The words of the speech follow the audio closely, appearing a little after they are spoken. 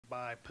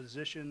by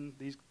position?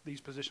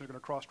 These positions are going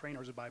to cross train,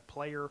 or is it by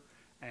player?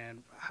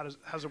 And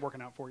how's it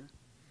working out for you?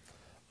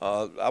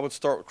 I would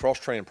start with cross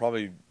training.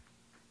 Probably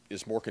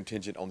is more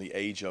contingent on the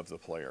age of the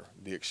player,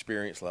 the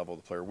experience level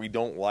of the player. We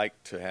don't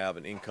like to have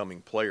an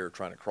incoming player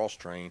trying to cross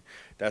train.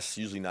 That's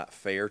usually not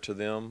fair to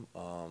them.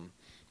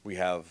 We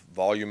have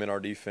volume in our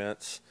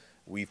defense.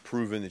 We've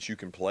proven that you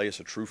can play as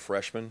a true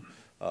freshman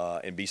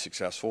and be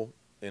successful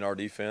in our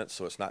defense,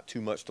 so it's not too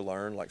much to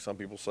learn, like some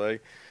people say,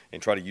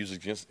 and try to use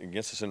it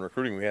against us in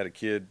recruiting. We had a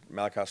kid,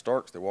 Malachi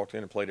Starks, that walked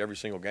in and played every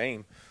single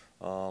game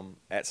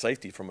at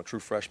safety from a true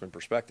freshman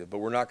perspective, but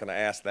we're not going to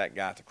ask that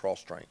guy to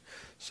cross-train.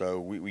 So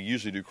we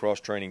usually do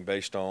cross-training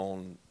based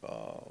on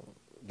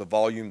the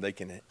volume they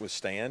can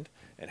withstand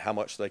and how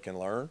much they can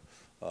learn,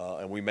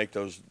 and we make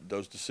those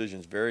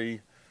decisions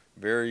very,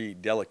 very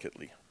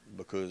delicately,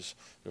 because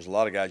there's a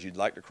lot of guys you'd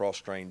like to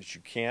cross-train that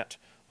you can't,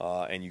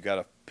 and you got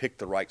to pick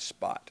the right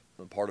spot.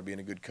 And part of being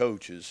a good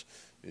coach is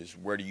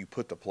where do you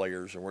put the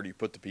players and where do you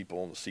put the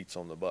people on the seats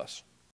on the bus.